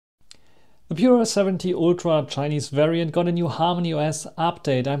The Pura 70 Ultra Chinese variant got a new Harmony OS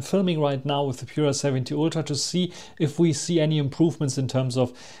update. I'm filming right now with the Pura 70 Ultra to see if we see any improvements in terms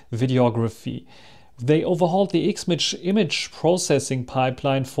of videography. They overhauled the XMage image processing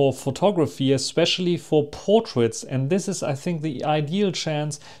pipeline for photography, especially for portraits, and this is, I think, the ideal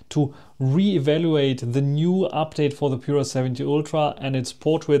chance to re-evaluate the new update for the Pura 70 Ultra and its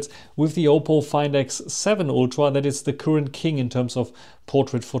portraits with the Oppo Find X7 Ultra that is the current king in terms of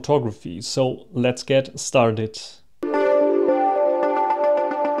portrait photography. So let's get started.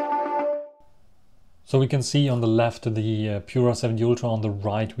 So we can see on the left the Pura 70 Ultra, on the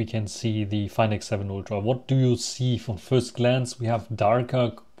right we can see the Find X7 Ultra. What do you see from first glance? We have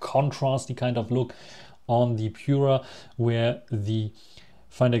darker, contrasty kind of look on the Pura, where the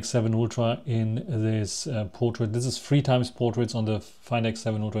Find X7 Ultra in this portrait, this is 3 times portraits on the Find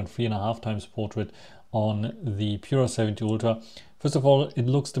X7 Ultra and 3.5 times portrait on the Pura 70 Ultra. First of all, it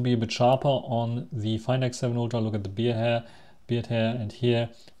looks to be a bit sharper on the Find X7 Ultra. Look at the beard hair, and here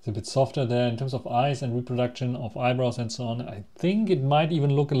it's a bit softer there in terms of eyes and reproduction of eyebrows and so on. I think it might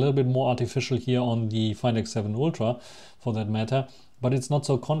even look a little bit more artificial here on the Find X7 Ultra for that matter, but it's not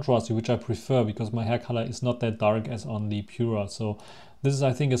so contrasty, which I prefer because my hair color is not that dark as on the Pura. So this is,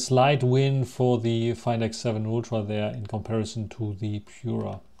 I think, a slight win for the Find X7 Ultra there in comparison to the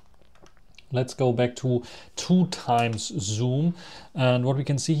Pura. Let's go back to 2 times zoom, and what we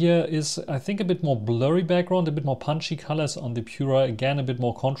can see here is, I think, a bit more blurry background, a bit more punchy colors on the Pura, again a bit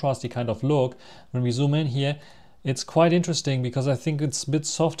more contrasty kind of look. When we zoom in here, it's quite interesting because I think it's a bit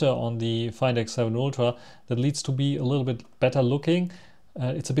softer on the Find X7 Ultra. That leads to be a little bit better looking.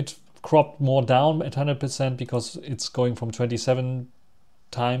 It's a bit cropped more down at 100% because it's going from 27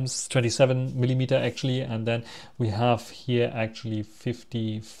 millimeter actually, and then we have here actually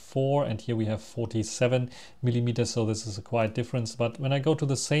 54 and here we have 47 millimeters, so this is a quite difference. But when I go to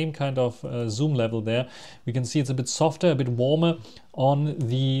the same kind of zoom level there, we can see it's a bit softer, a bit warmer on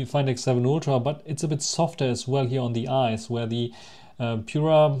the Find X7 Ultra, but it's a bit softer as well here on the eyes, where the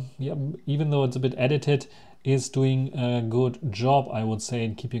Pura, even though it's a bit edited, is doing a good job, I would say,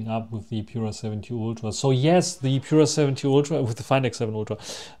 in keeping up with the Pura 70 Ultra. So yes, the Pura 70 Ultra with the Find X7 Ultra,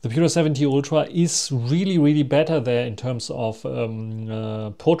 the Pura 70 Ultra is really better there in terms of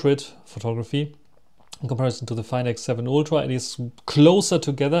portrait photography. In comparison to the Find X7 Ultra, it is closer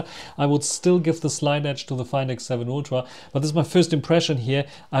together. I would still give the slight edge to the Find X7 Ultra, but this is my first impression here.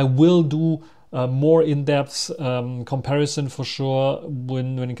 I will do more in-depth comparison for sure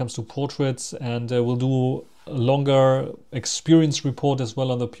when it comes to portraits, and we'll do a longer experience report as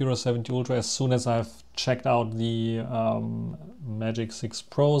well on the Pura 70 Ultra as soon as I've checked out the Magic 6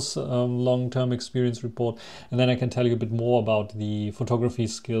 Pro's long-term experience report, and then I can tell you a bit more about the photography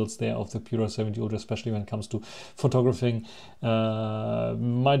skills there of the Pura 70 Ultra, especially when it comes to photographing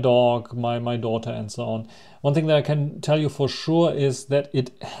my dog, my daughter and so on. One thing that I can tell you for sure is that it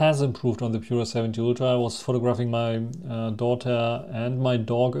has improved on the Pura 70 Ultra. I was photographing my daughter and my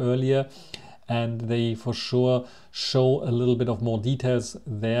dog earlier, and they for sure show a little bit of more details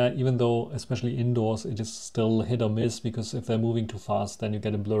there, even though especially indoors it is still hit or miss, because if they're moving too fast then you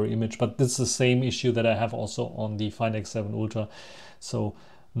get a blurry image. But this is the same issue that I have also on the Find X7 Ultra, so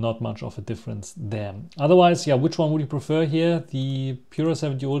not much of a difference there. Otherwise, yeah, which one would you prefer here, the Pura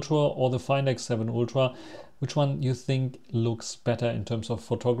 70 Ultra or the Find X7 Ultra? Which one you think looks better in terms of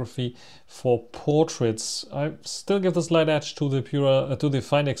photography for portraits? I still give the slight edge to the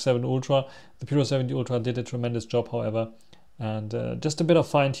Find X7 Ultra. The Pura 70 Ultra did a tremendous job, however, and just a bit of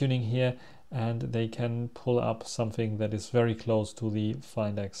fine-tuning here, and they can pull up something that is very close to the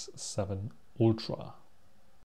Find X7 Ultra.